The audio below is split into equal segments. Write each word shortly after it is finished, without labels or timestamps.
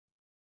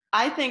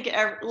I think,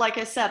 like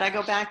I said, I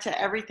go back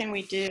to everything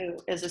we do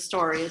is a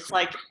story. It's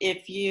like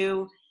if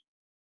you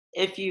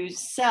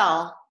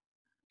sell,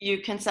 you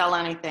can sell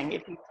anything.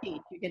 If you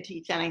teach, you can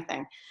teach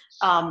anything.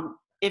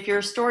 If you're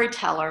a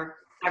storyteller,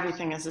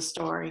 everything is a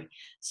story.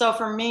 So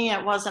for me,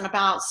 it wasn't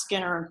about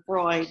Skinner and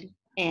Freud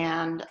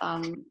and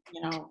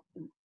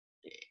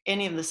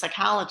any of the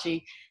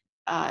psychology.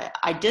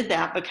 I did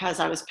that because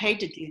I was paid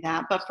to do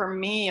that. But for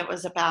me, it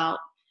was about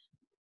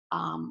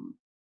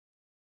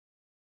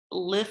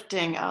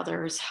lifting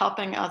others,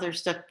 helping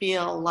others to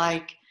feel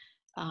like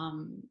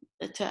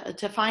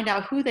to find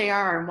out who they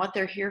are and what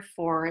they're here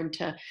for, and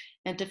to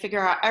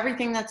figure out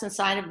everything that's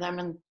inside of them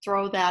and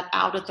throw that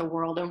out at the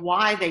world and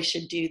why they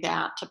should do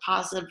that to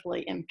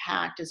positively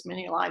impact as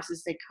many lives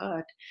as they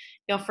could.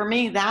 For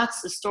me,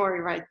 that's the story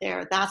right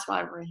there. That's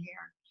why we're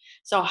here.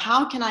 So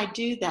how can I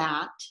do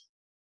that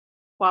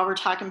while we're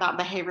talking about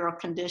behavioral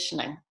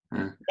conditioning?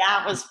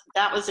 That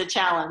was a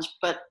challenge,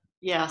 but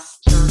yes,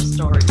 there were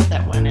stories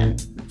that went in.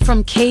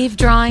 From cave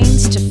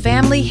drawings to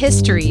family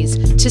histories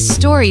to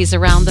stories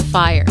around the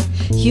fire,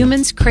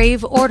 humans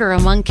crave order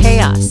among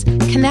chaos,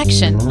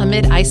 connection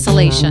amid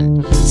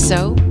isolation.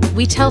 So,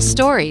 we tell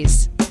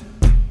stories.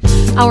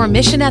 Our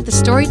mission at the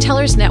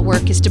Storytellers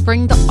Network is to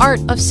bring the art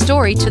of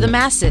story to the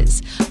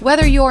masses.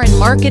 Whether you're in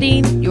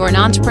marketing, you're an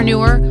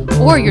entrepreneur,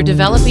 or you're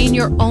developing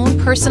your own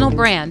personal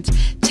brand,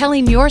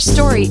 telling your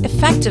story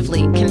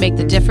effectively can make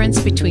the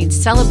difference between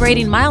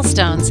celebrating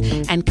milestones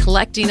and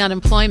collecting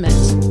unemployment.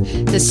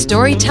 The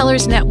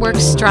Storytellers Network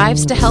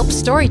strives to help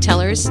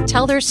storytellers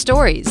tell their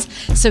stories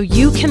so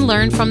you can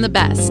learn from the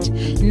best.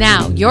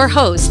 Now, your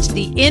host,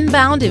 the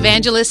inbound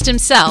evangelist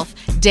himself,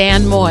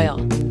 Dan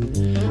Moyle.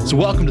 So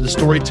welcome to the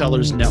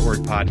Storytellers Network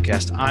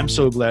podcast. I'm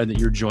so glad that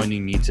you're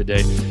joining me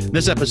today. In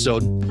this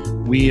episode,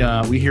 we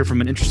hear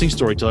from an interesting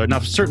storyteller. Now,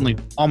 certainly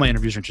all my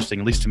interviews are interesting,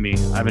 at least to me.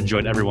 I've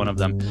enjoyed every one of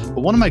them.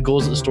 But one of my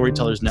goals at the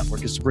Storytellers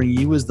Network is to bring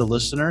you as the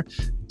listener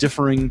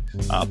differing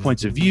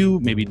points of view,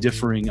 maybe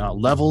differing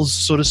levels,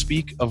 so to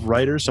speak, of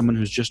writers, someone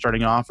who's just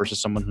starting off versus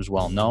someone who's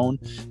well-known,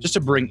 just to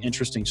bring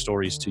interesting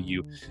stories to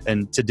you.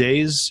 And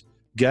today's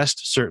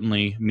guest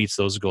certainly meets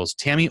those goals.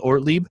 Tammie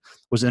Ortlieb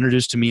was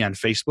introduced to me on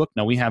Facebook.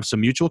 Now, we have some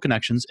mutual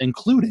connections,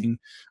 including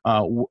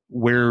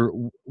where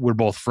we're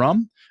both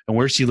from and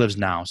where she lives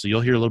now. So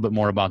you'll hear a little bit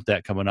more about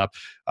that coming up.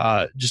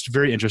 Just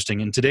very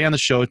interesting. And today on the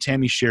show,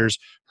 Tammie shares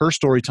her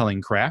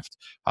storytelling craft,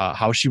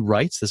 how she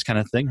writes, this kind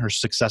of thing, her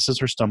successes,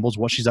 her stumbles,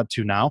 what she's up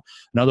to now.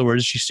 In other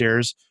words, she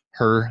shares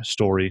her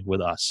story with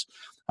us.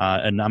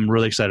 And I'm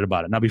really excited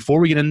about it. Now, before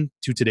we get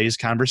into today's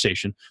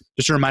conversation,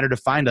 just a reminder to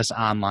find us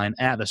online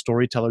at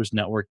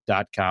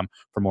thestorytellersnetwork.com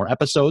for more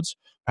episodes,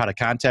 how to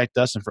contact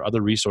us, and for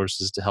other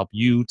resources to help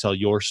you tell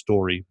your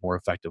story more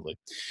effectively.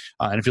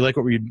 And if you like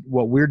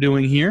what we're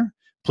doing here,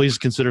 please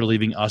consider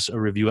leaving us a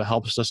review. It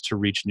helps us to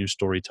reach new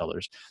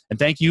storytellers. And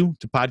thank you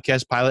to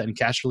Podcast Pilot and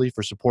Casterly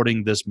for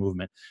supporting this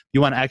movement. If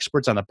you want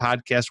experts on the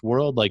podcast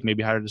world, like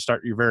maybe how to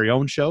start your very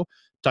own show,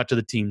 talk to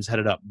the teams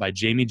headed up by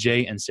Jamie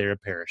J. and Sarah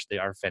Parrish. They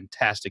are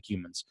fantastic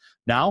humans.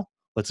 Now,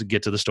 let's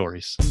get to the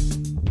stories.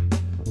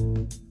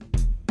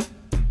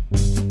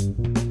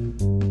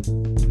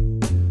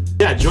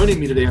 Yeah, joining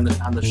me today on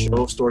the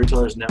show,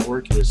 Storytellers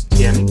Network, is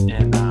Tammie,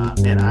 and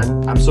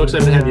I'm so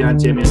excited to have you on,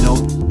 Tammie. I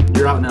know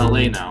you're out in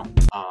LA now,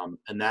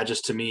 and that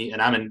just to me,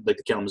 and I'm in like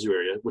the Kalamazoo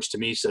area, which to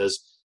me says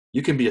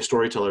you can be a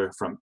storyteller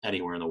from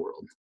anywhere in the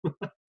world.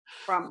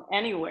 From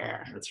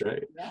anywhere. That's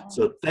right. Yeah.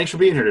 So thanks for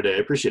being here today. I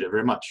appreciate it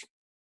very much.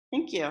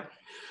 Thank you.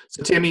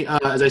 So Tammie,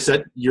 as I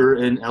said, you're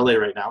in LA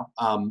right now.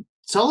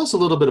 Tell us a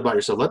little bit about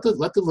yourself. Let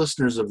the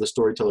listeners of the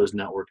Storytellers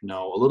Network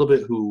know a little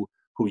bit who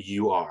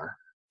you are.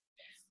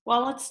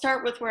 Well, let's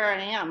start with where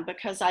I am,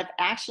 because I've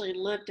actually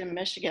lived in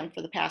Michigan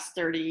for the past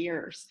 30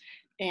 years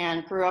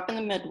and grew up in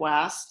the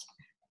Midwest.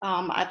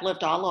 I've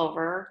lived all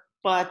over,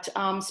 but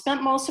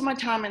spent most of my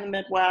time in the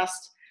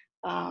Midwest.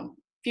 A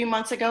few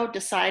months ago,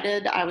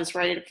 decided I was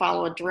ready to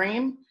follow a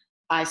dream.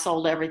 I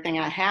sold everything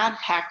I had,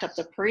 packed up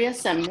the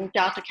Prius, and moved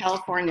out to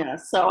California.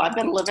 So I've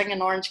been living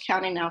in Orange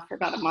County now for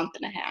about a month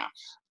and a half.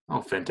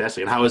 Oh,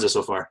 fantastic. And how is it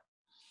so far?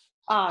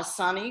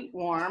 Sunny,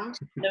 warm,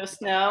 no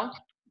snow.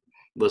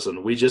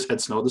 Listen, we just had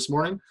snow this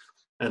morning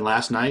and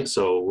last night,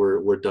 so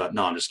we're done.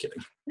 No, I'm just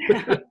kidding.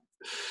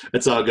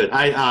 It's all good.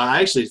 I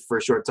actually, for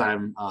a short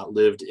time,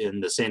 lived in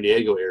the San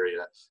Diego area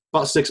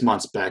about 6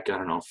 months back,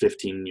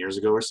 15 years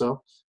ago or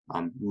so.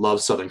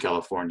 Love Southern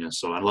California,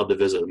 so I'd love to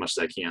visit as much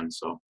as I can.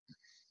 So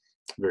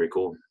very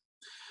cool.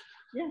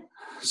 Yeah.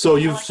 So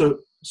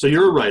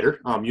you're a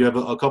writer. You have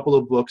a couple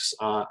of books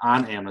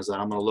on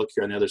Amazon. I'm going to look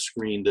here on the other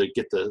screen to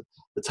get the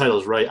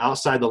titles right.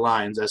 Outside the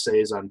Lines,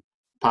 essays on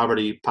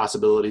poverty,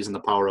 possibilities, and the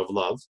power of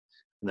love.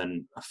 And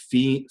then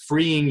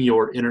freeing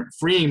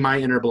my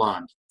inner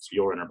blonde. It's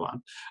your inner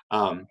blonde.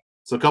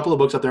 So a couple of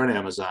books out there on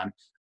Amazon.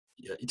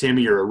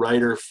 Tammie, you're a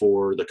writer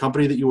for the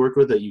company that you work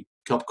with that you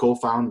helped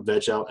co-found,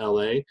 Veg Out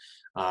LA.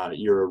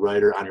 You're a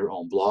writer on your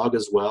own blog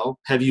as well.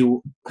 Have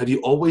you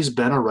always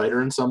been a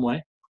writer in some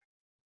way?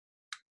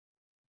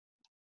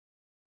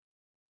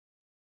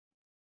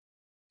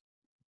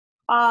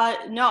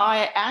 No,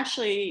 I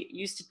actually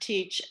used to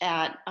teach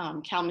at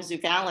Kalamazoo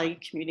Valley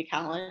Community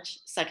College,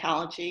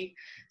 psychology.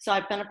 So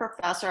I've been a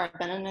professor, I've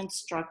been an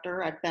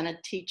instructor, I've been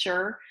a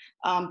teacher,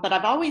 but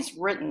I've always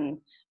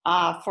written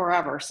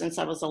forever since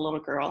I was a little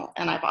girl.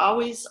 And I've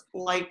always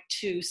liked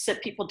to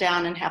sit people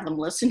down and have them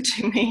listen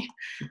to me.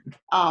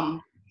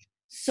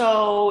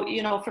 So,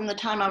 from the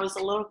time I was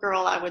a little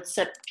girl, I would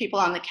sit people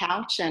on the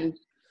couch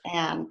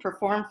and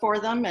perform for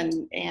them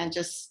and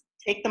just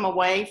take them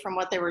away from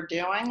what they were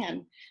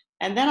doing.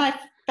 And then I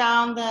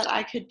found that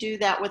I could do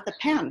that with the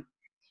pen.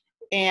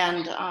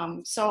 And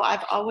so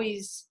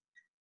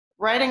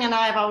writing and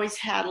I have always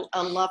had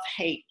a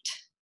love-hate.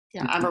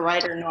 Yeah, I'm a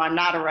writer. No, I'm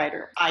not a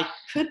writer. I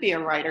could be a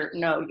writer.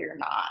 No, you're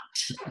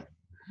not.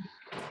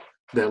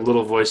 That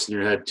little voice in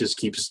your head just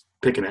keeps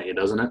picking at you,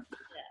 doesn't it?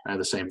 Yeah. I have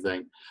the same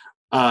thing.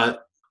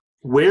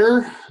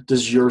 Where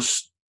does your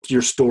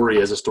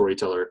story as a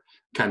storyteller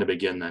kind of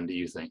begin then, do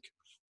you think?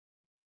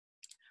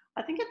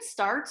 I think it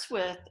starts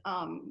with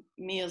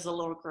me as a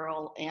little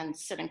girl and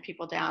sitting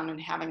people down and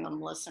having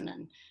them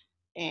listen.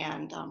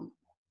 And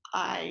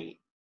I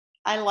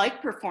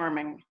like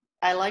performing.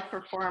 I like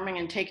performing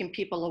and taking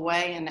people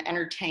away and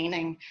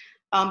entertaining.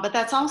 But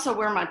that's also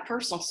where my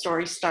personal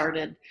story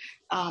started.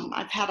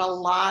 I've had a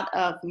lot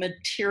of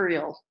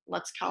material,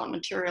 let's call it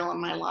material, in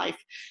my life.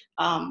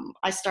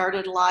 I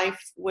started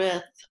life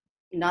with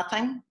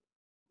nothing.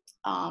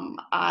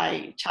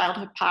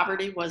 Childhood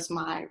poverty was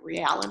my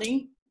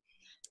reality.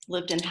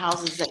 Lived in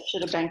houses that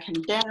should have been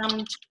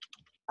condemned.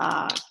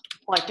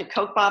 Collected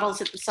Coke bottles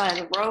at the side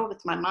of the road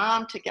with my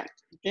mom to get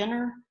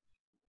dinner.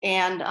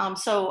 And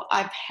so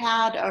I've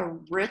had a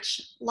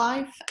rich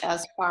life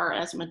as far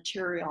as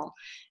material.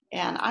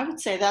 And I would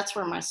say that's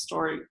where my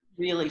story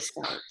really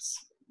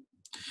starts.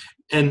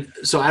 And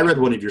so I read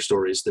one of your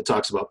stories that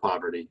talks about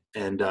poverty,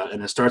 and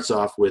it starts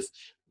off with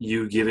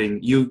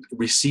you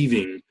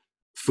receiving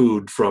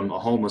food from a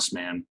homeless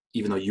man,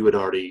 even though you had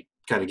already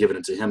kind of given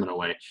it to him in a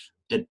way.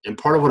 And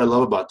part of what I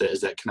love about that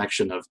is that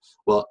connection of,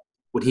 well,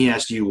 when he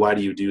asked you, why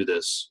do you do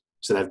this?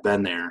 He said, I've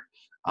been there.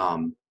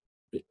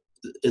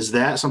 Is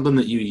that something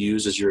that you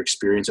use as your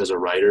experience as a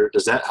writer?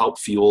 Does that help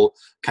fuel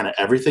kind of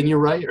everything you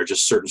write, or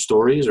just certain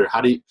stories? Or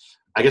I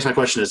guess my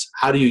question is,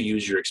 how do you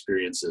use your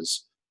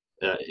experiences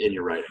in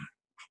your writing?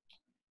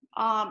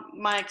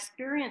 My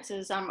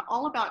experiences, I'm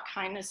all about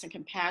kindness and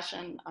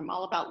compassion. I'm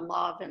all about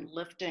love and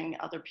lifting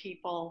other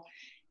people.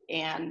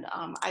 And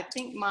I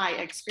think my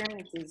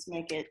experiences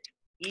make it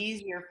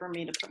easier for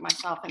me to put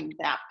myself in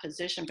that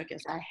position,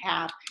 because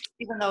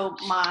even though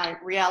my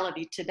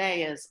reality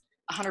today is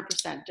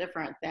 100%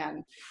 different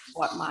than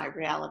what my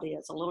reality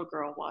as a little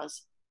girl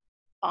was,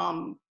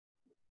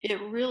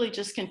 it really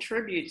just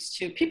contributes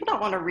to, people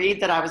don't want to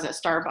read that I was at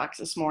Starbucks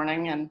this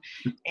morning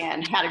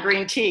and had a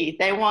green tea.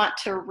 They want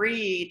to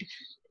read,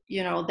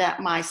 that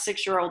my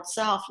 6-year-old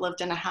self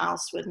lived in a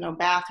house with no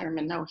bathroom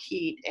and no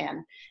heat,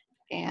 and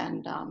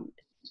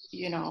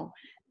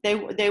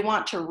they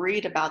want to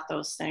read about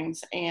those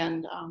things.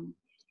 And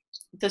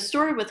the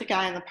story with the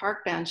guy on the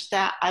park bench,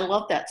 that I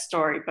love that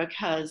story,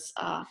 because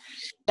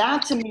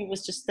that to me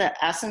was just the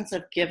essence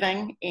of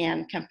giving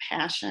and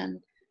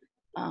compassion.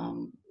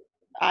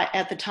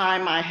 At the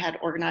time, I had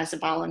organized a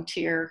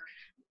volunteer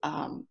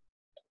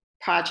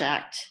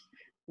project.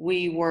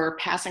 We were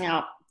passing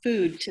out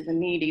food to the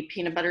needy,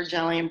 peanut butter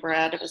jelly and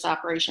bread. It was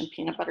Operation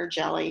Peanut Butter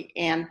Jelly.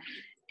 And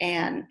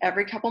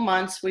every couple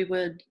months we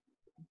would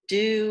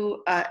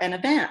do an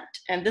event.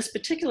 And this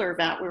particular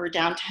event, we were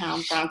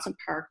downtown, Bronson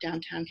Park,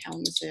 downtown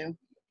Kalamazoo.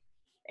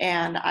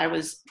 And I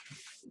was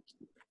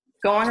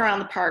going around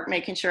the park,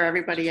 making sure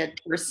everybody had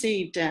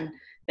received and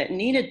that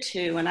needed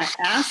to. And I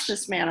asked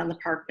this man on the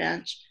park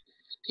bench,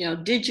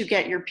 did you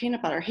get your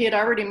peanut butter? He had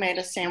already made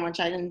a sandwich.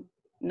 I didn't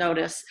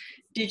notice.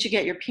 Did you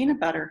get your peanut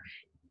butter?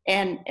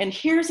 And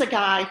here's a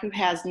guy who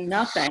has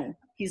nothing.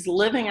 He's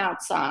living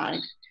outside.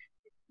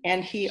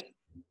 And he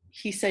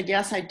said,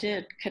 yes, I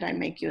did. Could I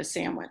make you a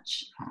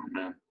sandwich? Oh,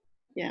 man.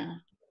 Yeah.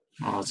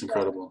 Oh, that's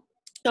incredible.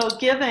 So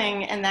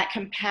giving and that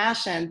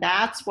compassion,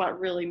 that's what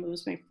really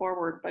moves me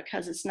forward,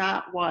 because it's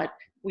not what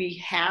we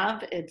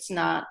have. It's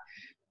not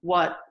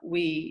what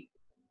we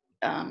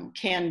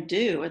can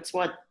do. It's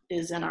what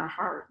is in our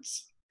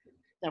hearts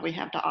that we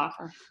have to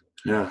offer.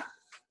 Yeah.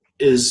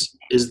 Is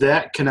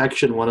that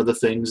connection one of the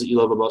things that you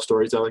love about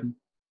storytelling?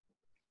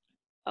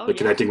 Oh, like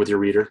connecting with your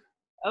reader?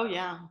 Oh,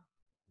 yeah.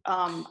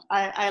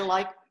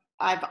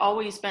 I've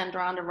always been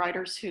drawn to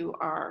writers who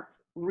are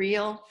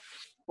real,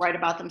 write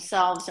about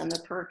themselves, and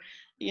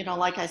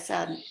like I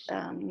said,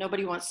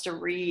 nobody wants to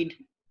read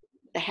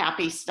the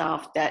happy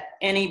stuff that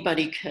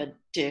anybody could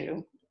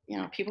do.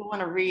 People want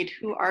to read,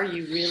 who are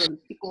you really?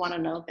 People want to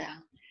know that.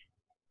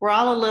 We're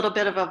all a little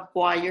bit of a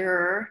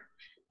voyeur,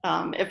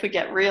 if we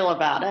get real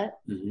about it.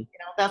 Mm-hmm.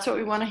 That's what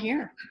we want to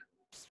hear.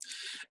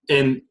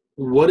 And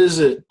what is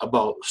it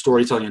about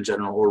storytelling in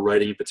general, or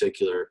writing in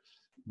particular,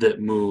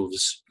 that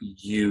moves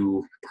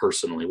you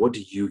personally? What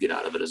do you get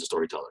out of it as a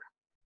storyteller?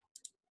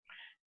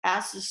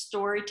 As a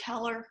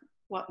storyteller,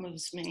 what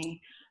moves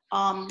me?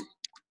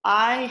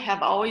 I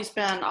have always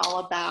been all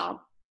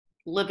about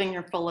living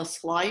your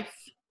fullest life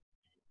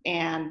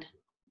and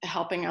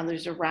helping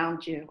others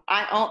around you.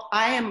 I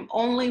am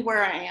only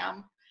where I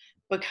am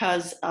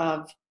because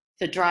of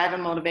the drive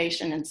and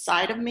motivation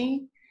inside of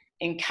me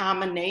in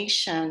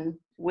combination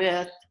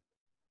with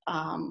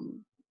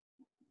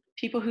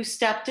people who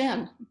stepped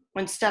in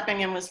when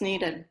stepping in was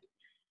needed.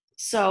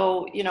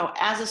 So,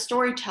 as a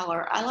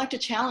storyteller, I like to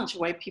challenge the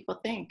way people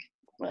think.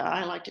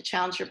 I like to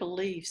challenge your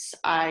beliefs.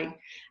 I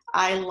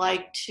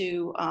like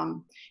to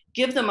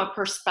give them a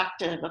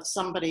perspective of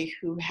somebody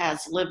who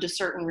has lived a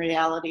certain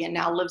reality and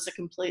now lives a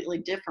completely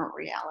different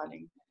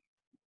reality.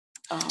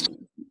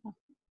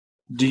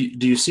 Do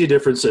you see a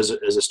difference as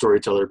a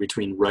storyteller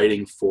between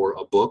writing for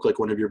a book, like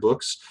one of your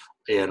books,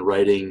 and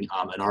writing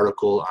an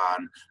article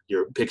on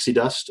your Pixie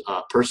Dust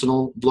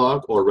personal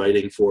blog, or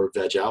writing for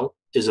Veg Out?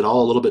 Is it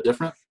all a little bit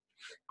different?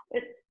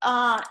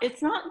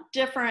 It's not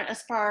different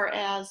as far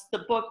as the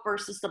book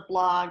versus the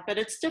blog, but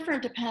it's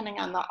different depending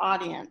on the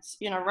audience.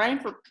 Writing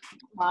for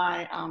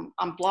my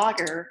I'm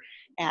Blogger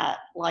at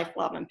Life,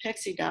 Love, and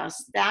Pixie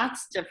Dust,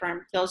 that's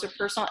different. Those are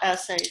personal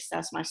essays.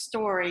 That's my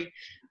story.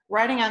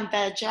 Writing on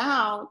Veg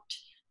Out,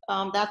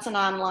 that's an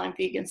online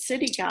vegan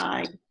city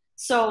guide.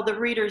 So the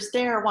readers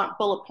there want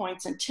bullet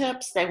points and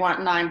tips. They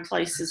want 9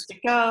 places to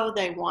go.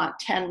 They want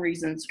 10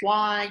 reasons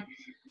why.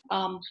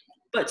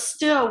 But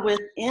still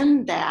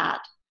within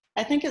that,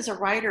 I think as a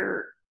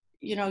writer,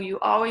 you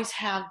always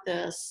have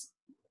this,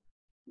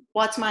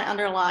 what's my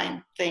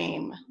underlying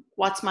theme?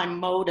 What's my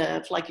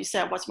motive? Like you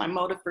said, what's my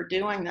motive for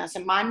doing this?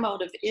 And my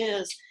motive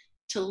is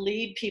to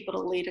lead people to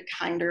lead a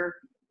kinder,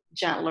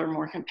 gentler,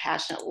 more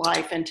compassionate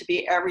life, and to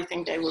be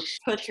everything they were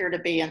put here to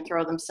be and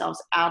throw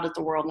themselves out at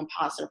the world in a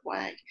positive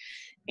way.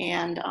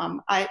 And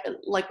I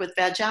like with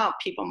Veg Out,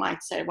 people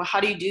might say, well, how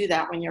do you do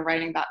that when you're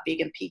writing about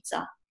vegan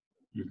pizza?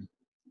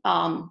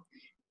 Mm-hmm.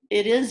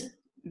 It is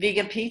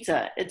vegan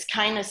pizza. It's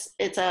kindness.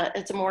 It's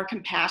a more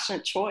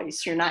compassionate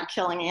choice. You're not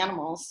killing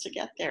animals to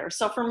get there.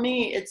 So for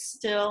me, it's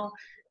still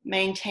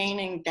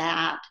maintaining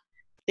that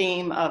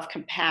theme of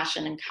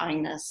compassion and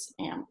kindness,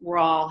 and we're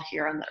all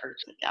here on the earth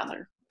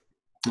together.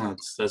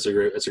 That's a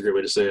great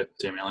way to say it,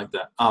 Tammie. I like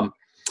that.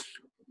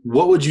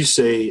 What would you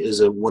say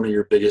is one of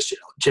your biggest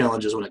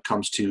challenges when it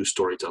comes to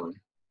storytelling?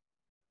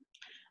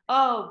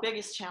 Oh,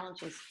 biggest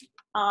challenges.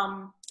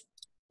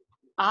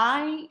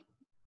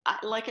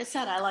 Like I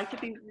said, I like to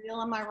be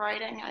real in my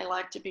writing. I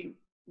like to be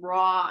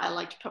raw. I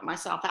like to put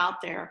myself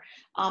out there.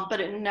 But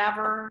it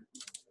never,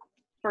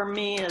 for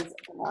me, is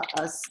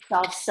a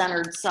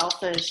self-centered,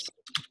 selfish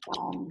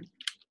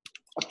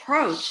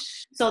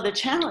approach. So the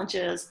challenge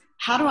is,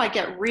 how do I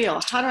get real?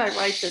 How do I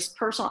write this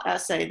personal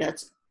essay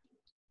that's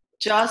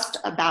just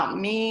about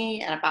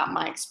me and about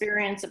my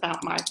experience,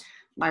 about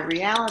my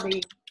reality,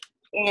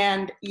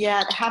 and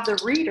yet have the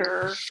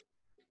reader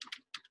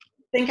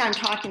think I'm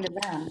talking to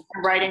them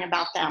and writing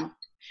about them.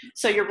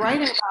 So you're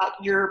writing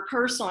about your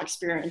personal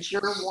experience,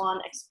 your one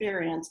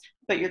experience,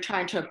 but you're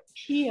trying to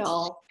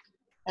appeal,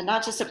 and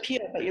not just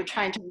appeal, but you're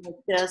trying to make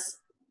this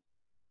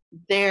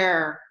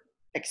their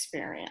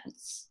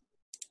experience.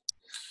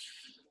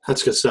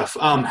 That's good stuff.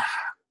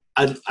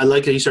 I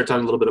like that you start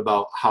talking a little bit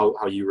about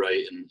how you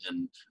write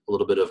and a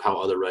little bit of how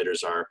other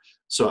writers are.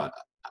 So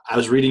I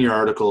was reading your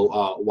article,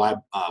 why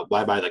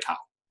buy the cow,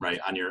 right,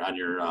 on your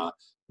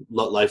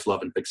Life,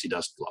 Love, and Pixie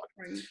Dust blog.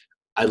 Right.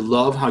 I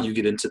love how you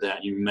get into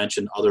that. You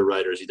mentioned other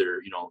writers,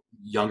 either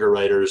younger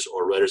writers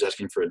or writers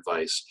asking for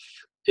advice.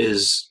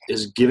 Is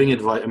giving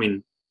advice? I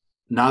mean,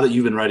 now that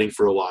you've been writing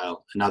for a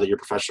while, and now that you're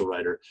a professional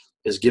writer,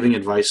 is giving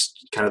advice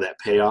kind of that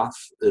payoff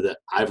that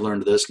I've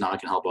learned this, now I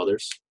can help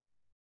others?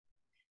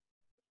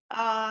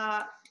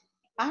 I'm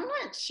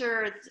not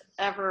sure it's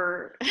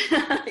ever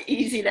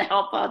easy to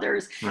help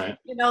others. Right.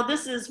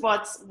 This is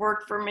what's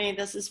worked for me.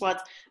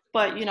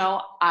 But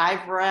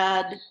I've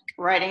read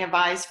writing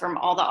advice from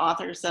all the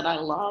authors that I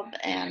love.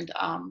 And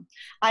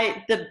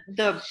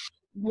the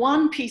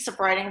one piece of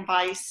writing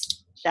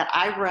advice that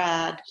I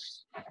read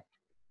a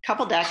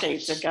couple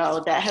decades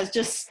ago that has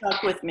just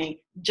stuck with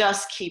me,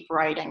 just keep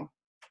writing.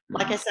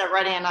 Like I said,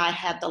 writing and I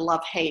had the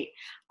love-hate.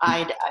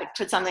 I'd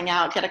put something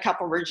out, get a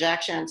couple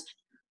rejections.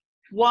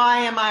 Why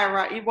am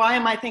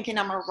I thinking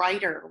I'm a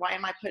writer? Why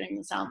am I putting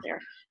this out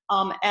there?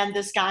 And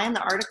this guy in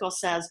the article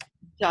says,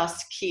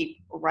 just keep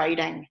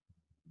writing.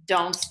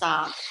 Don't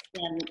stop.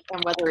 And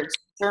whether it's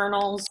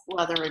journals,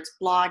 whether it's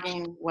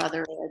blogging,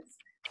 whether it's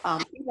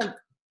even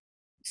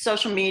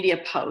social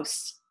media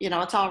posts,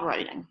 it's all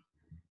writing.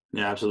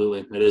 Yeah,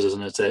 absolutely. It is,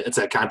 isn't it? It's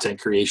that content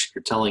creation.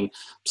 You're telling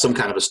some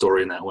kind of a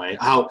story in that way.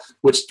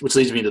 Which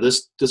leads me to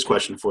this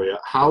question for you.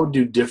 How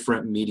do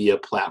different media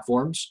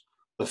platforms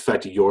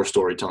affect your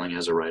storytelling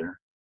as a writer?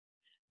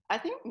 I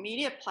think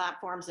media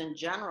platforms in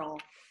general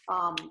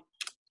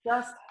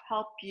just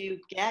help you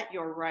get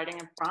your writing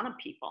in front of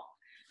people.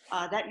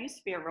 That used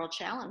to be a real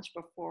challenge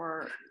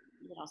before,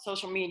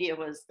 social media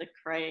was the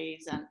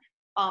craze, and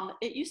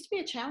it used to be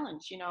a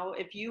challenge.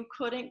 If you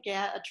couldn't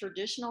get a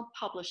traditional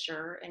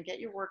publisher and get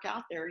your work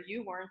out there,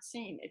 you weren't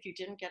seen if you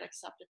didn't get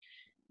accepted.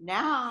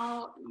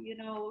 Now,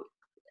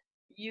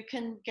 you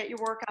can get your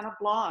work on a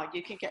blog.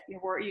 You can get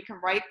your work. You can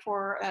write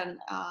for an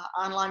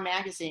online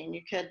magazine.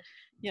 You could,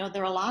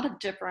 there are a lot of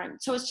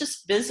different. So it's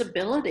just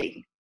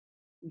visibility,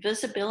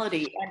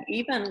 and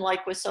even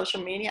like with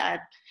social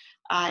media,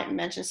 I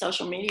mentioned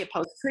social media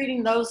posts,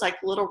 treating those like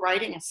little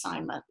writing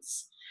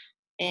assignments,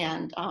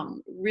 and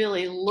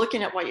really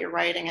looking at what you're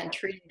writing and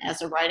treating it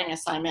as a writing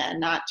assignment, and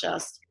not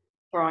just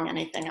throwing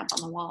anything up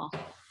on the wall.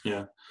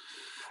 Yeah.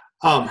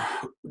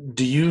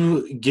 Do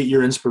you get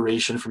your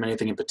inspiration from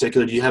anything in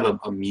particular? Do you have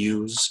a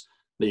muse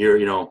that you're,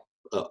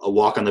 a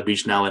walk on the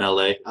beach now in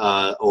LA,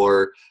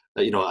 or,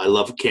 I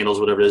love candles,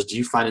 whatever it is. Do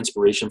you find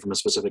inspiration from a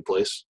specific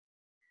place?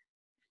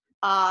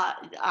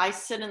 I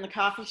sit in the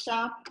coffee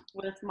shop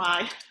with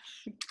my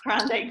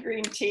grande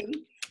green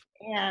tea,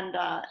 and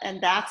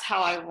that's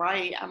how I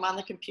write. I'm on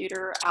the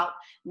computer out.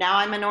 Now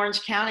I'm in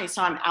Orange County,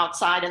 so I'm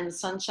outside in the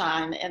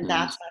sunshine, and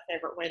that's my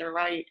favorite way to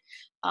write.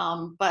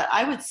 But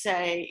I would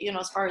say,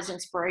 as far as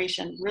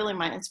inspiration, really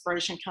my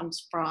inspiration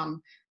comes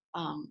from,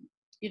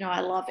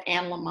 I love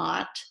Anne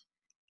Lamott.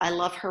 I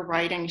love her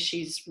writing.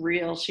 She's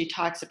real. She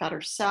talks about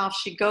herself.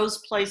 She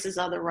goes places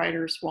other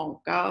writers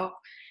won't go.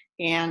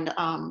 And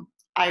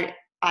I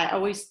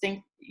always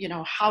think,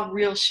 how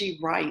real she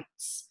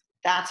writes.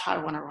 That's how I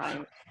want to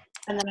write.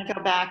 And then I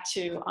go back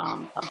to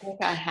a book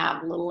I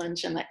have, Little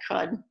Engine That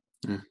Could,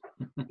 and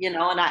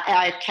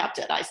I've kept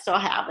it. I still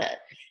have it.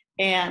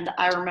 And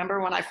I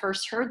remember when I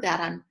first heard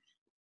that,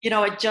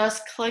 it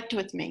just clicked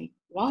with me.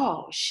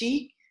 Whoa,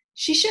 she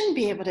shouldn't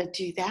be able to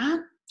do that.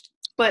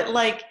 But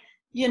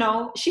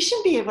she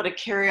shouldn't be able to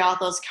carry all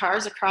those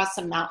cars across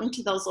the mountain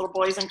to those little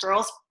boys and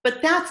girls.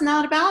 But that's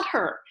not about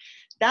her.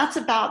 That's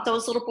about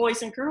those little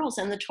boys and girls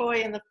and the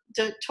toys and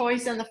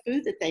the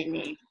food that they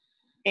need.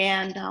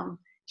 And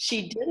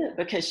she did it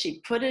because she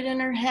put it in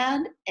her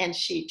head, and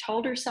she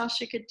told herself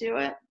she could do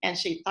it, and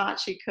she thought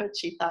she could.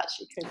 She thought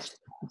she could. She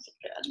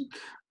thought she could.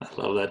 I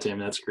love that,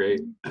 Tammie. That's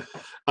great.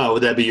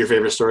 Would that be your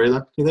favorite story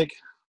then, you think?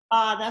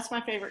 That's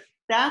my favorite.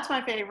 That's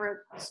my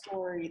favorite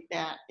story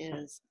that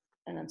is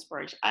an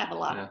inspiration. I have a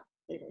lot of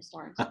favorite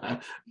stories.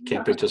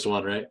 Can't pick just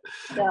one, right?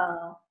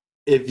 No.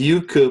 If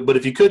you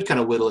could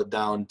kind of whittle it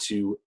down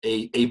to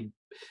a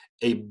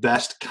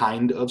best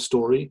kind of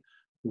story,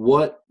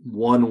 what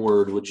one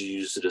word would you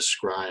use to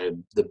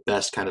describe the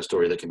best kind of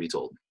story that can be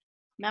told?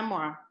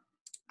 Memoir.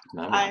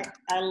 I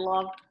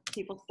love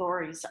people's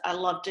stories. I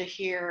love to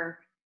hear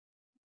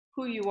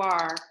who you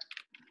are,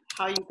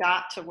 how you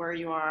got to where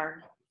you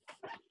are,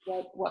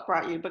 what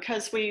brought you,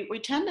 because we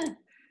tend to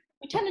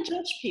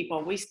judge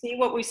people. We see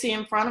what we see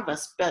in front of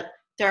us, but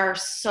there are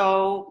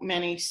so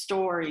many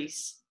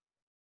stories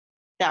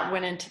that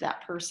went into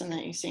that person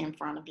that you see in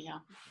front of you.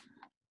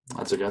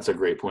 That's a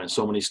great point.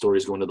 So many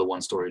stories go into the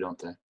one story, don't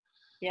they?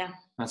 Yeah.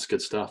 That's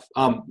good stuff.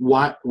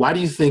 Why do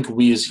you think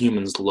we as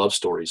humans love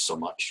stories so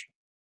much?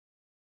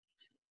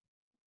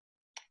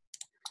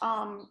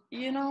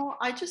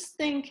 I just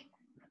think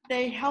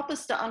they help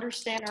us to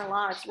understand our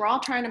lives. We're all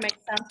trying to make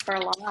sense of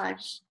our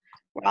lives.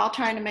 We're all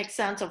trying to make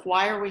sense of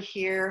why are we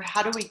here?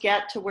 How do we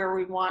get to where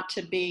we want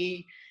to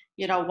be?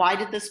 Why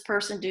did this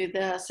person do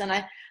this? And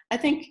I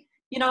think,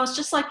 it's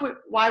just like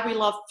why we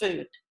love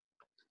food.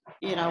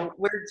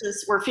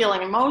 We're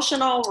feeling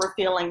emotional. We're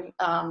feeling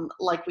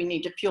like we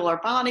need to fuel our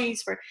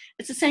bodies.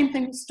 It's the same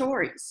thing with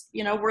stories.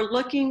 We're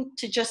looking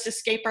to just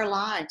escape our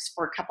lives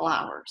for a couple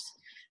hours.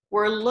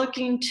 We're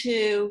looking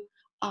to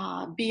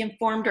be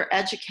informed or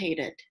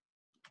educated.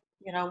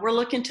 We're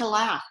looking to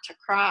laugh, to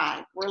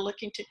cry. We're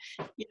looking to,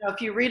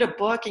 if you read a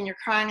book and you're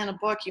crying in a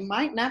book, you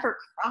might never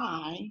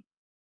cry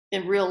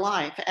in real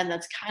life. And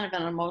that's kind of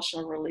an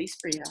emotional release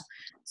for you.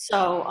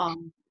 So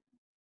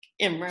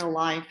in real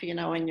life,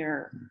 in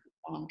your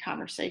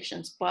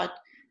conversations, but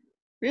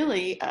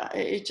really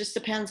it just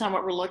depends on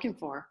what we're looking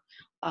for.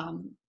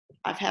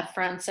 I've had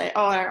friends say,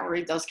 oh, I don't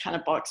read those kind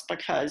of books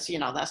because,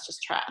 that's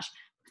just trash.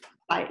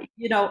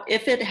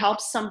 If it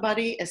helps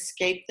somebody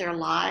escape their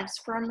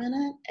lives for a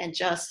minute and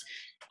just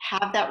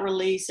have that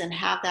release and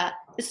have that,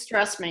 it's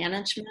stress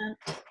management,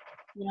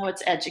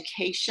 it's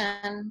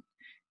education,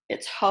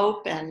 it's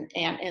hope and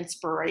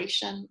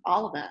inspiration,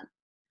 all of it.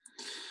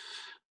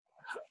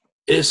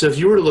 So if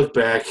you were to look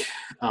back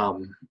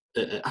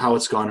at how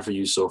it's gone for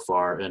you so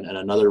far, and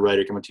another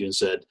writer came up to you and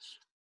said,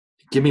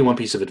 give me one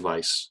piece of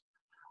advice,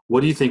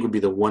 what do you think would be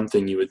the one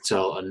thing you would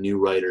tell a new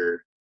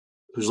writer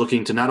who's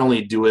looking to not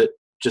only do it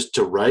just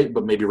to write,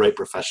 but maybe write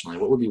professionally?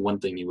 What would be one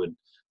thing you would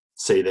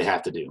say they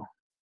have to do?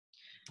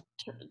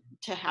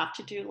 To have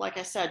to do, like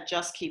I said,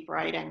 just keep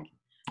writing.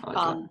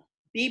 Like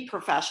be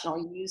professional.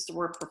 You use the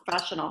word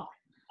professional.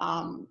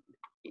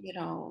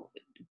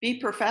 Be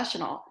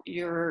professional.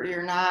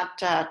 You're not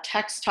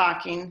text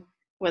talking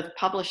with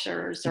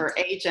publishers or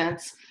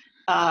agents.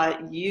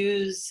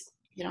 Use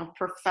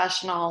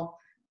professional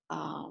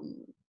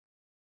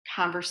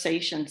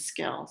conversation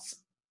skills.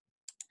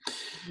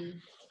 Mm-hmm.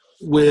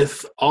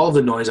 With all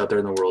the noise out there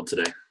in the world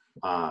today,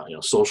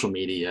 social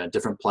media,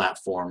 different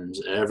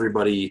platforms,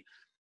 everybody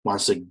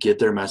wants to get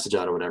their message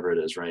out or whatever it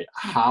is, right?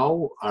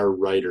 How are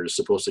writers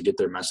supposed to get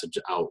their message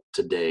out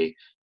today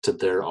to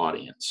their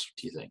audience,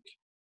 do you think?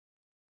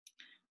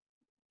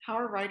 how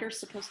are writers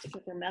supposed to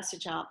get their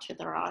message out to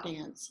their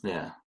audience?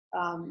 Yeah.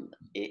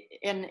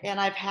 And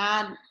I've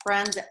had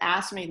friends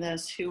ask me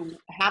this who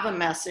have a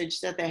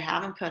message that they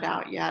haven't put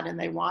out yet and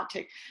they want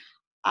to.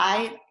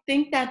 I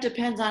think that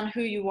depends on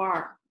who you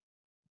are.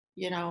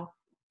 You know,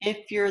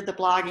 if you're the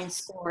blogging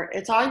sort,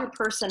 it's all your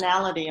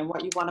personality and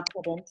what you want to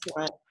put into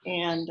it.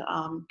 And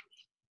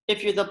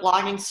if you're the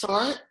blogging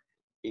sort,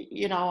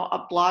 you know,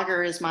 a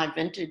blogger is my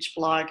vintage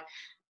blog.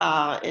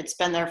 It's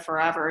been there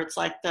forever. It's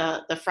like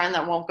the friend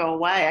that won't go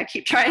away. I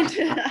keep trying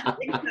to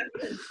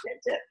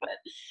it,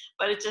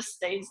 but it just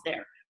stays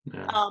there.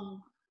 Yeah.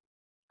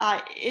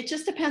 It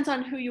just depends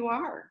on who you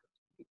are.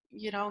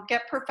 You know,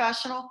 get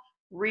professional.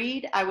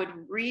 Read. I would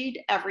read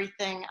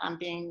everything on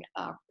being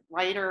a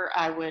writer.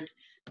 I would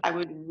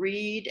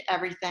read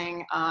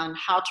everything on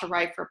how to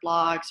write for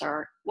blogs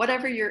or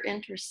whatever your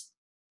interest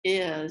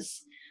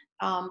is.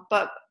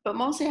 But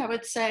mostly I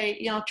would say,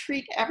 you know,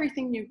 treat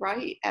everything you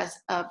write as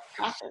a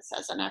practice,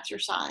 as an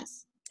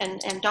exercise,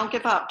 and don't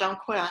give up, don't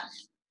quit.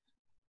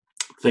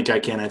 Think I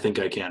can,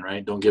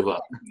 right? Don't give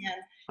up.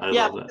 I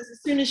love that. Because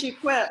as soon as you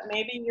quit,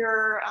 maybe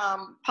your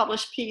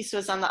published piece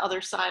was on the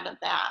other side of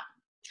that.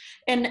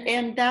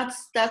 And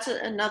that's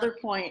another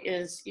point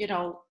is, you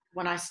know,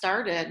 when I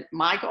started,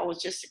 my goal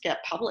was just to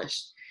get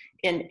published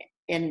in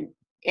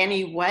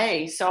any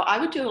way. So I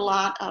would do a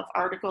lot of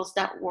articles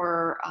that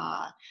were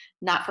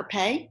not for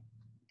pay,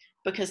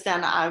 because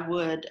then I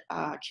would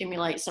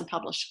accumulate some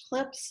published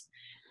clips.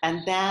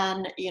 And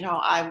then, you know,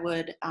 I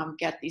would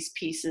get these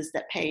pieces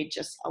that paid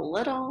just a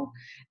little.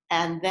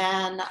 And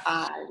then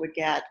I would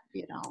get,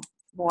 you know,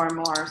 more and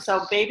more.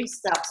 So baby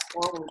steps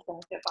forward,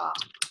 don't give up.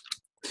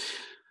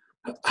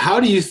 How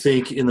do you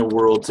think in the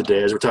world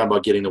today, as we're talking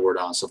about getting the word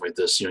out and stuff like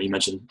this, you know, you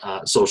mentioned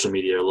social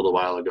media a little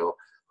while ago.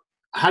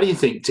 How do you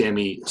think,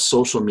 Tammie,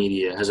 social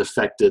media has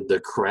affected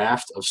the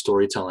craft of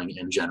storytelling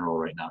in general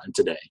right now and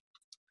today?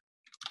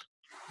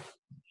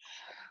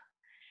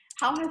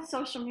 How has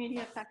social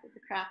media affected the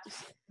craft of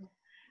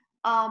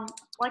storytelling?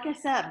 Like I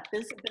said,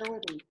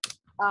 visibility.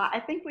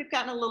 I think we've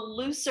gotten a little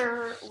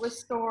looser with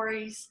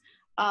stories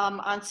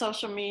on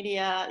social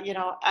media. You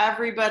know,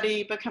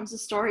 everybody becomes a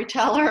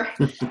storyteller.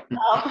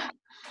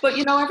 But,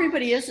 you know,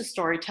 everybody is a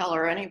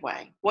storyteller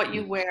anyway. What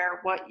you wear,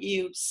 what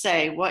you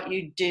say, what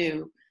you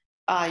do,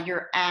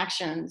 your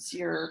actions,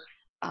 your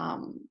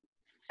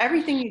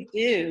everything you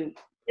do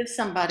gives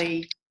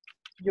somebody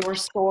your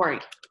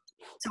story.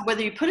 So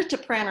whether you put it to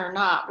print or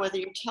not, whether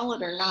you tell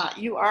it or not,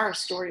 you are a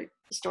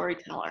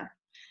storyteller,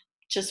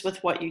 just with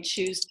what you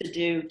choose to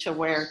do, to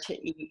wear,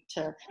 to eat,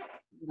 to,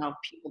 you know,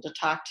 people to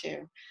talk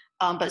to.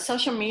 But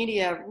social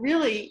media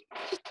really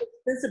just gives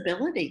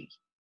visibility.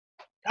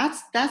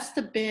 That's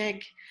the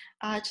big,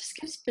 it just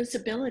gives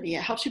visibility.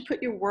 It helps you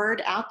put your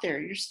word out there,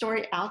 your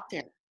story out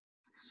there.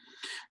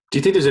 Do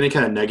you think there's any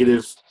kind of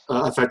negative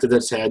effect that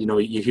that's had? You know,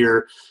 you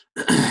hear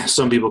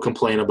some people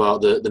complain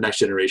about the next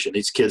generation.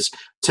 These kids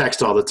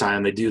text all the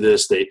time. They do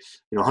this. They, you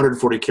know,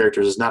 140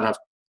 characters is not enough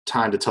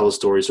time to tell a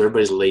story. So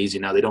everybody's lazy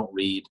now. They don't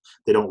read.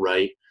 They don't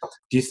write.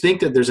 Do you think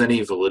that there's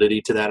any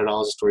validity to that at all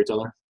as a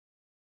storyteller?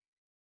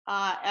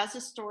 As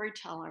a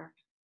storyteller,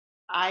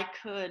 I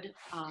could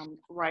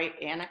write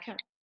Anna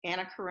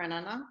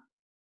Karenina,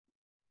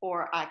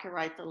 or I could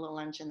write The Little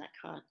Engine That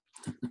Could.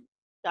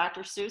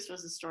 Dr. Seuss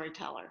was a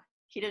storyteller.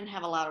 He didn't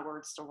have a lot of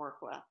words to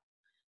work with.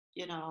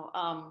 You know,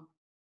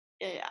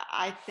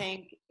 I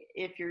think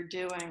if you're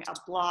doing a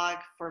blog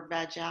for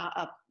Veg Out,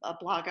 a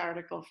blog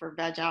article for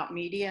Veg Out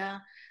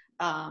Media,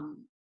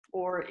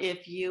 or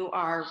if you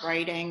are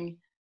writing,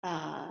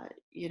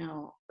 you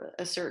know,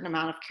 a certain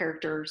amount of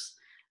characters,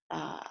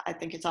 I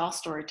think it's all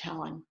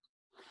storytelling.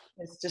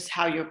 It's just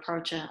how you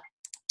approach it.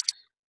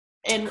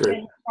 And as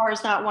far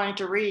as not wanting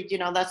to read, you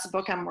know, that's the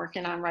book I'm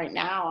working on right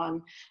now,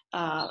 on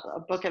a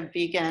book of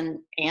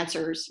vegan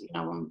answers. You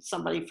know, when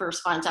somebody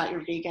first finds out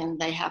you're vegan,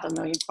 they have a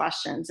million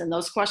questions. And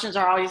those questions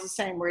are always the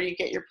same. Where do you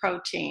get your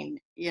protein?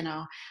 You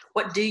know,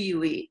 what do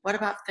you eat? What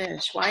about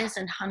fish? Why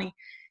isn't honey?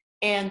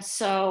 And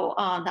so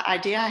the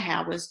idea I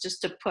had was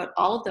just to put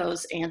all of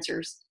those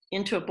answers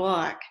into a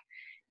book,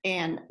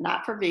 and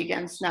not for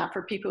vegans, not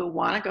for people who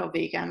want to go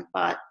vegan,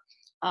 but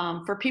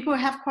for people who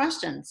have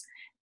questions.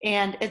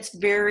 And it's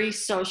very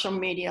social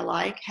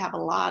media-like, have a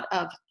lot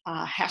of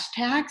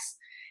hashtags.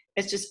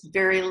 It's just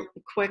very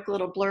quick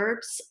little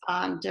blurbs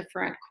on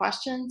different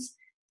questions.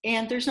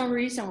 And there's no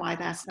reason why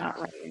that's not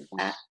writing.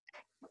 That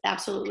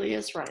absolutely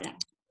is writing.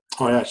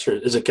 Oh, yeah, sure.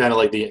 Is it kind of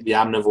like the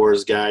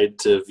Omnivore's Guide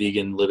to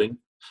Vegan Living?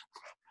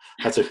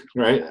 That's it,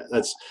 right?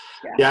 That's,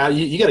 yeah,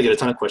 you got to get a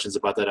ton of questions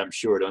about that, I'm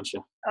sure, don't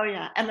you? Oh,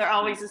 yeah. And they're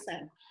always the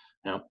same.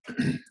 Yeah.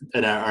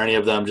 And are any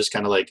of them just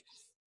kind of like,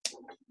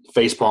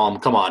 facepalm,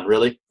 come on,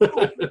 really?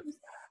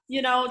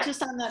 You know,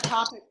 just on that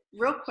topic,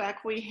 real quick,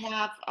 we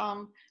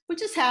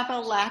just have a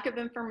lack of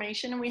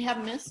information, and we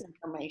have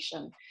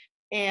misinformation.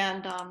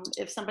 And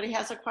if somebody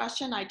has a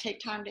question, I take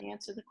time to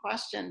answer the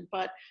question.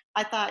 But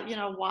I thought, you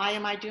know, why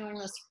am I doing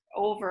this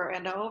over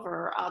and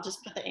over? I'll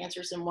just put the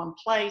answers in one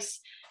place,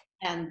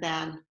 and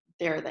then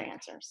there are the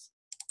answers.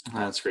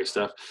 That's great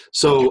stuff.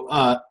 So,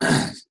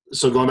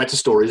 so going back to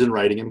stories and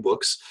writing and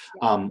books,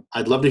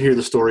 I'd love to hear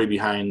the story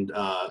behind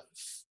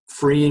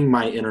Freeing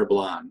My Inner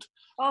Blonde.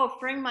 Oh,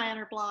 Freeing My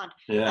Inner Blonde.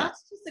 Yeah.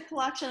 That's just a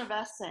collection of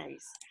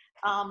essays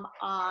on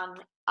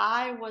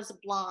I was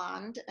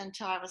blonde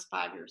until I was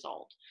 5 years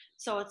old.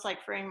 So it's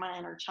like freeing my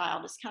inner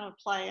child. It's kind of a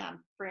play on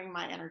freeing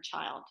my inner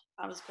child.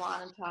 I was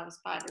blonde until I was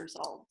 5 years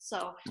old.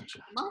 So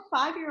my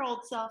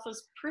 5-year-old self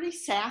was pretty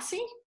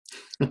sassy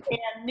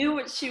and knew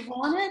what she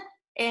wanted,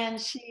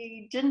 and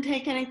she didn't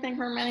take anything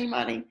from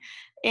anybody.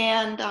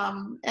 And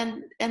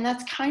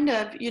that's kind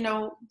of,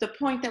 the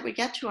point that we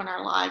get to in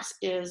our lives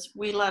is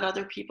we let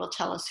other people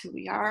tell us who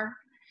we are.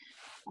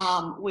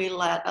 We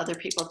let other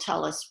people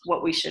tell us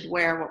what we should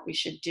wear, what we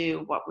should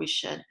do,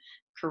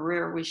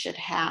 career we should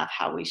have,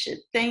 how we should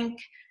think.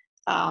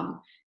 The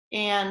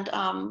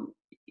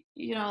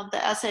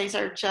essays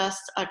are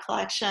just a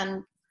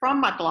collection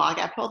from my blog.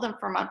 I pulled them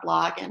from my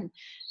blog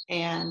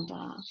and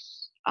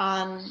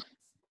on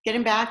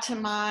getting back to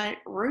my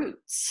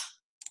roots.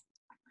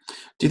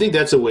 Do you think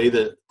that's a way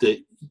that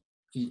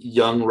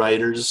young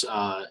writers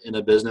in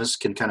a business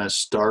can kind of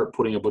start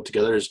putting a book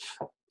together? Is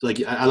like,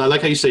 I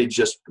like how you say,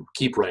 just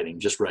keep writing,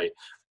 just write.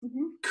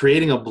 Mm-hmm.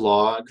 Creating a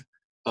blog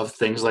of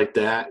things like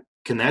that,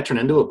 can that turn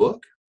into a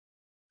book?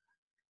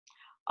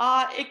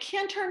 It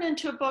can turn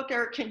into a book,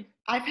 or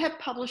I've had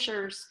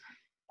publishers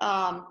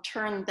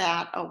turn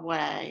that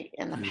away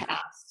in the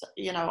past.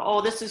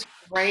 Oh, this is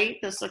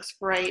great, this looks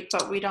great,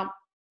 but we don't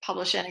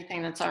publish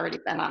anything that's already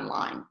been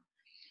online.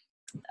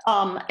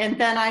 And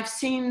then I've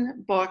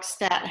seen books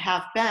that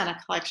have been a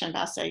collection of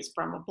essays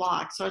from a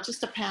blog. So it just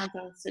depends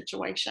on the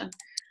situation.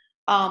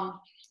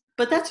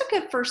 But that's a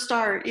good first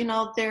start. I'm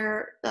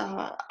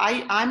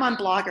on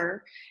Blogger,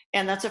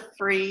 and that's a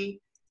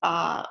free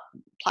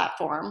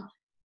platform.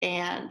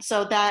 And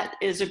so that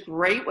is a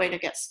great way to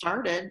get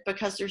started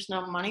because there's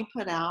no money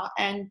put out,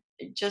 and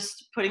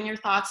just putting your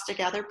thoughts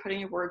together, putting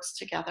your words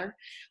together.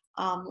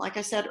 Like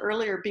I said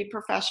earlier, be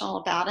professional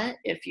about it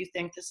if you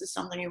think this is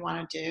something you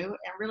want to do,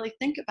 and really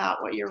think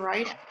about what you're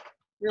writing.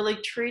 Really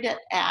treat it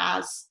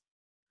as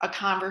a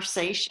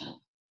conversation.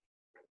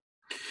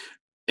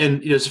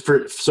 And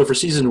for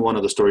season 1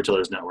 of the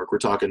Storytellers Network,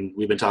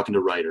 we've been talking to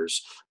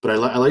writers, but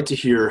I like to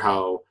hear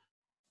how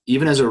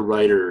even as a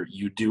writer,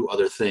 you do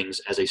other things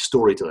as a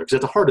storyteller. Because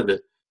at the heart of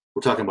it,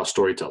 we're talking about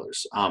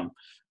storytellers.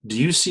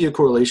 Do you see a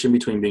correlation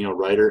between being a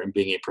writer and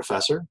being a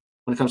professor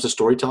when it comes to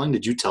storytelling?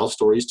 Did you tell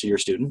stories to your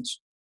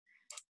students?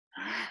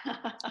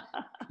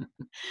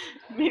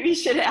 Maybe you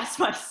should ask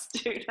my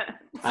students.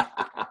 We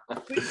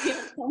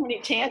have so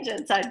many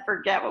tangents, I'd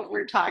forget what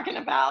we're talking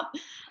about.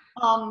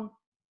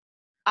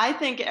 I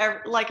think,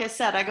 like I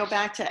said, I go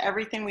back to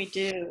everything we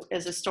do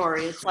is a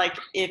story. It's like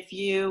if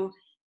you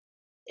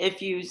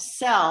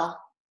sell,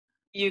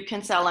 you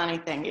can sell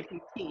anything. If you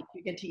teach,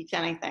 you can teach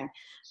anything.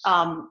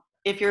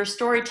 If you're a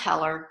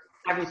storyteller,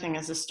 everything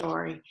is a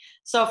story.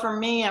 So for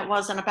me, it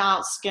wasn't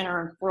about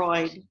Skinner and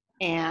Freud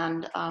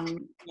and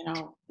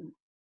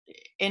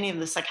any of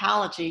the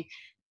psychology.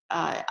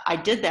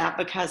 I did that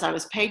because I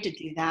was paid to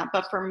do that.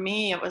 But for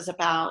me, it was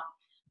about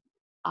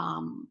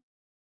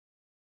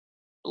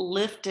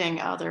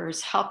lifting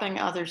others, helping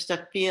others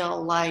to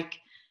feel like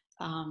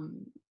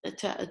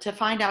to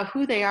find out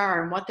who they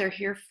are and what they're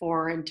here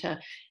for, and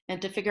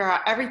to figure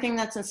out everything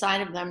that's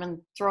inside of them and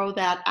throw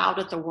that out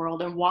at the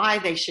world, and why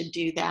they should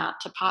do that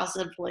to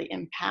positively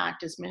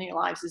impact as many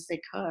lives as they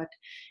could.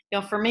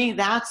 For me,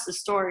 that's the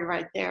story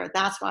right there.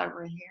 That's why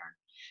we're here.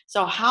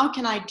 So how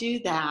can I do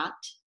that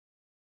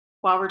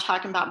while we're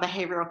talking about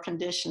behavioral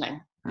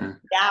conditioning?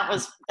 That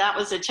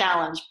was a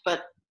challenge,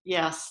 but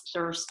yes,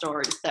 there were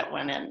stories that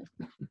went in.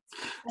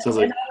 Sounds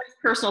like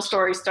personal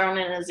stories thrown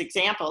in as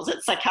examples.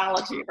 It's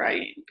psychology,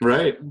 right?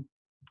 Right.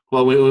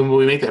 Well, when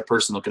we make that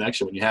personal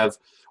connection, when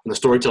the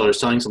storyteller is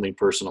telling something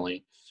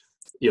personally,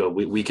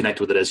 we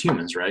connect with it as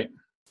humans, right?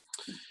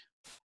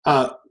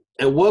 At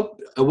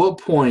what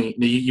point,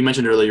 you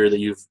mentioned earlier that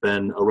you've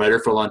been a writer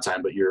for a long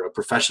time, but you're a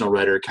professional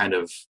writer, kind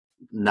of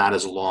not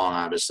as long,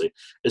 obviously.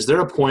 Is there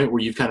a point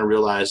where you've kind of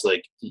realized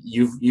like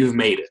you've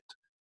made it,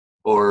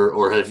 or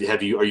are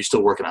you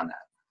still working on that?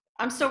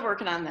 I'm still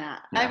working on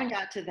that. Yeah. I haven't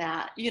got to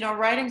that.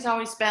 Writing's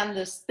always been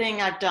this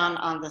thing I've done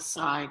on the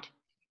side.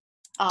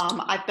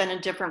 I've been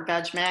in different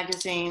veg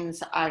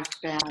magazines. I've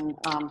been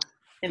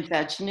in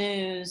Veg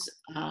News,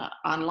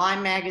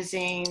 online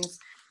magazines,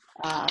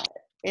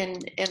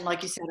 and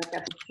like you said, I've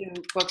got the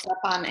 2 books up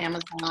on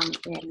Amazon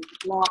and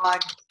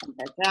blog and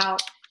Veg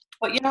Out.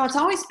 But it's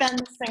always been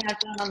this thing I've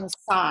done on the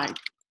side.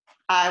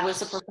 I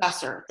was a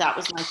professor. That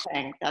was my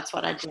thing. That's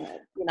what I did.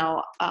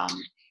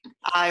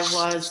 I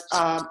was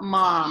a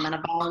mom and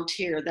a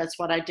volunteer. That's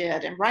what I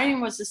did. And writing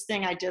was this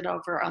thing I did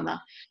over on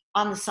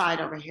the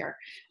side over here.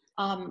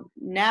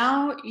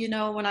 Now,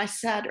 when I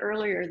said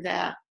earlier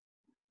that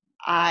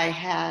I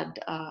had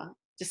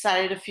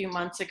decided a few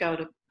months ago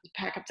to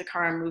pack up the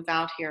car and move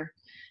out here,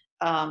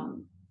 to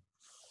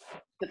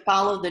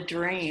follow the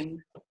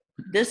dream,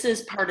 this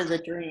is part of the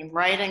dream.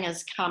 Writing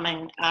is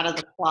coming out of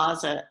the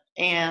closet,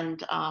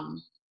 and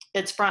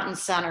it's front and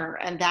center.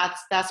 And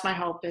that's my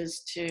hope,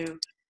 is to,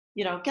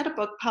 get a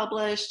book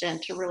published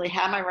and to really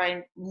have my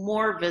writing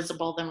more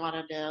visible than what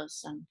it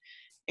is,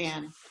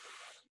 and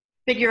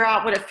figure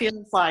out what it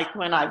feels like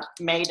when I've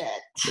made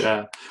it.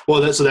 Yeah.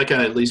 Well, so that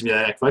kind of leads me to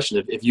that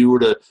question. If you were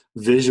to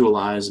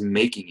visualize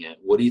making it,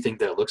 what do you think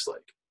that looks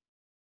like?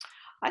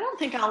 I don't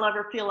think I'll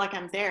ever feel like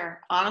I'm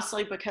there,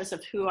 honestly, because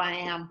of who I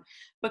am.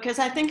 Because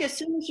I think as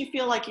soon as you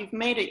feel like you've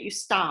made it, you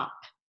stop.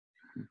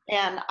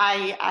 And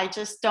I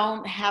just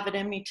don't have it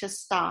in me to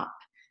stop.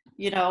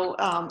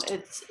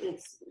 It's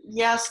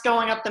yes,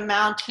 going up the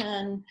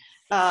mountain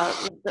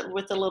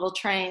with the little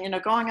train,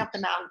 going up the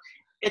mountain.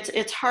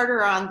 It's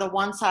harder on the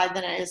one side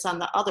than it is on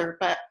the other.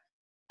 But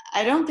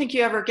I don't think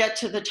you ever get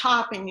to the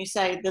top and you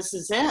say, this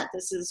is it.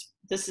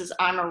 This is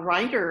I'm a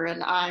writer,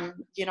 and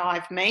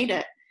I've made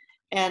it.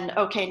 And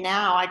okay,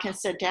 now I can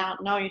sit down.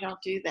 No, you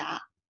don't do that.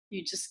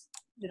 You just,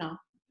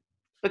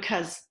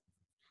 because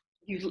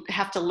you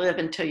have to live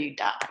until you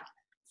die.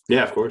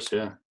 Yeah, of course.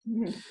 Yeah.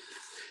 Mm-hmm.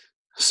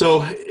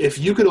 So if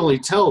you could only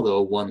tell,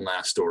 though, one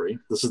last story,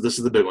 this is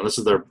the big one. This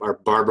is our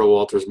Barbara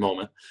Walters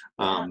moment.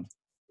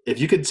 If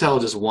you could tell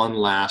just one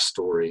last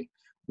story,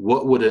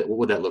 what would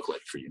that look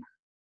like for you?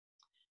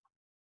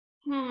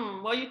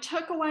 Well, you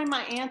took away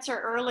my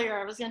answer earlier.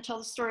 I was going to tell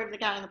the story of the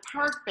guy on the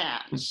park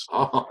bench.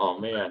 Oh,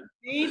 man.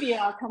 Maybe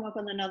I'll come up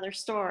with another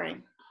story.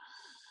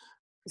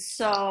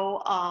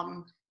 So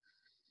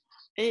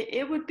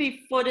it would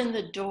be Foot in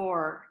the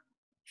Door.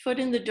 Foot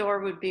in the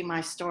Door would be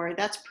my story.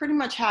 That's pretty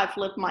much how I've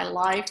lived my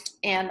life.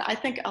 And I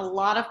think a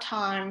lot of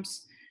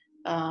times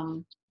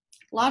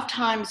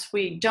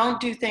we don't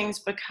do things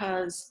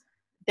because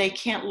they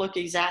can't look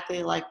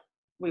exactly like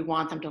we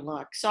want them to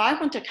look. So I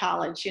went to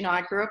college.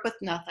 I grew up with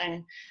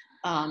nothing,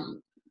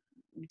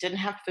 didn't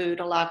have food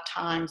a lot of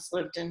times,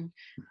 lived in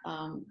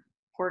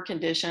poor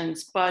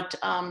conditions. But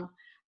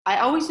I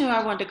always knew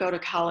I wanted to go to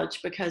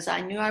college because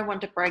I knew I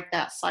wanted to break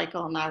that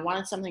cycle, and I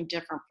wanted something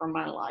different for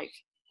my life.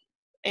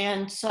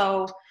 And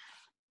so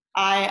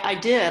I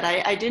did.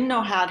 I didn't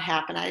know how it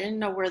happened. I didn't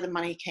know where the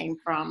money came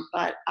from,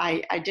 but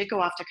I did go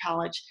off to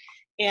college.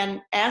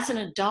 And as an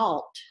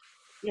adult,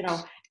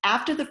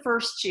 after the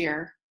first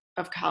year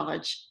of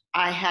college,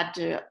 I had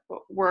to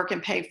work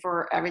and pay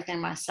for everything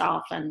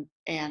myself.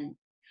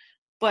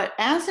 But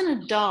as an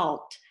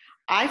adult,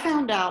 I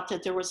found out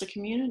that there was a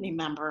community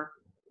member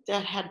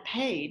that had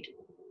paid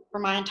for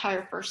my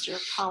entire first year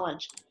of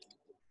college.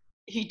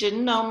 He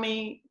didn't know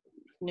me,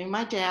 knew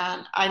my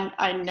dad.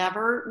 I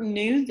never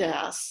knew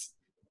this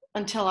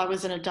until I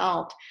was an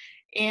adult.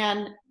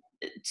 And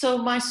so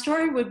my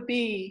story would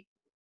be,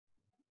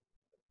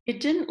 it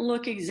didn't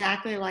look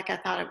exactly like I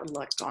thought it would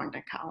look going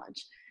to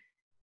college.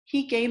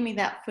 He gave me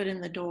that foot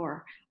in the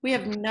door. We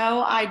have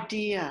no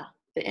idea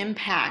the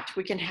impact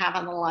we can have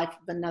on the life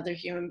of another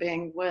human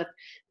being with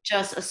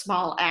just a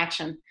small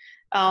action.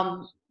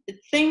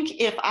 Think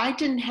if I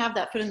didn't have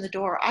that foot in the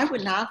door, I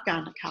would not have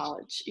gone to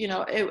college,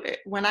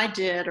 when I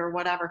did or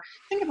whatever.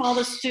 Think of all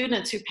the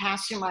students who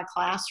passed through my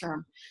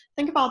classroom.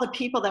 Think of all the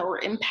people that were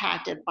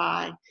impacted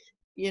by,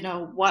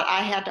 what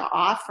I had to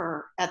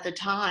offer at the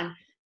time.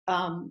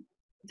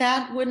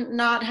 That would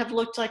not have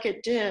looked like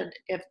it did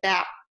if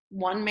that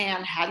one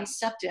man hadn't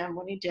stepped in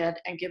when he did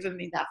and given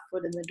me that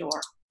foot in the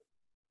door.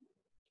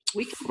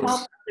 We can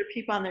help other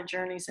people on their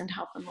journeys and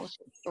help them with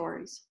their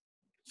stories.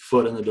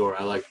 Foot in the door.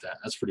 I like that.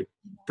 That's pretty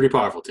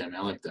powerful, Tammie.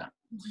 I like that.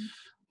 Mm-hmm.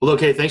 Well,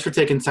 okay. Thanks for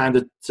taking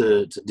time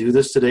to do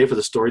this today for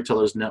the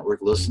Storytellers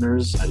Network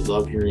listeners. I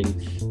love hearing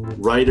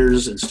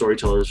writers and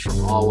storytellers from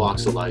all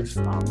walks of life.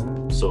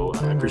 So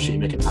I appreciate you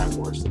making time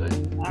for us today.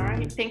 All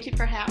right. Thank you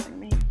for having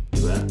me.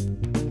 You bet.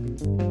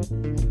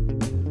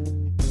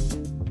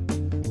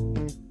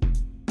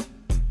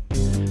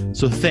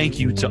 So thank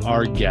you to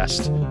our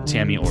guest,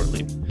 Tammie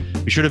Ortlieb.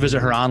 Be sure to visit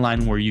her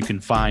online where you can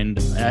find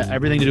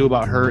everything to do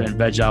about her and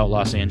Veg Out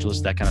Los Angeles,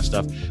 that kind of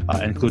stuff,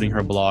 including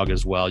her blog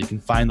as well. You can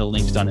find the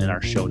links down in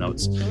our show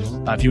notes.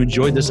 If you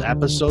enjoyed this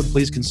episode,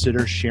 please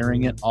consider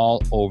sharing it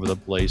all over the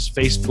place.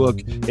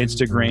 Facebook,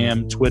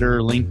 Instagram,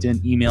 Twitter,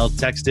 LinkedIn, email,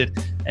 text it.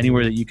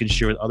 Anywhere that you can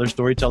share with other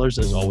storytellers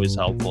is always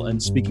helpful.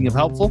 And speaking of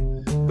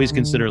helpful, please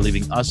consider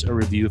leaving us a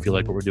review if you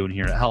like what we're doing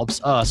here. It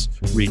helps us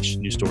reach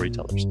new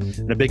storytellers.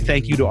 And a big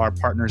thank you to our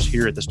partners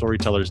here at the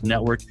Storytellers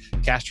Network,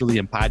 Casterly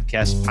and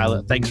Podcast Pilot.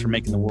 Thanks for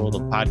making the world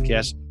of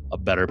podcasts a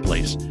better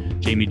place.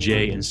 Jamie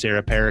J. and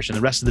Sarah Parrish and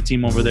the rest of the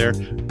team over there,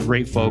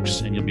 great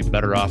folks, and you'll be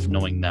better off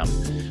knowing them.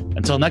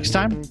 Until next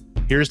time,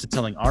 here's to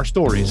telling our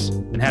stories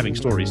and having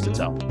stories to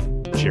tell.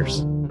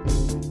 Cheers.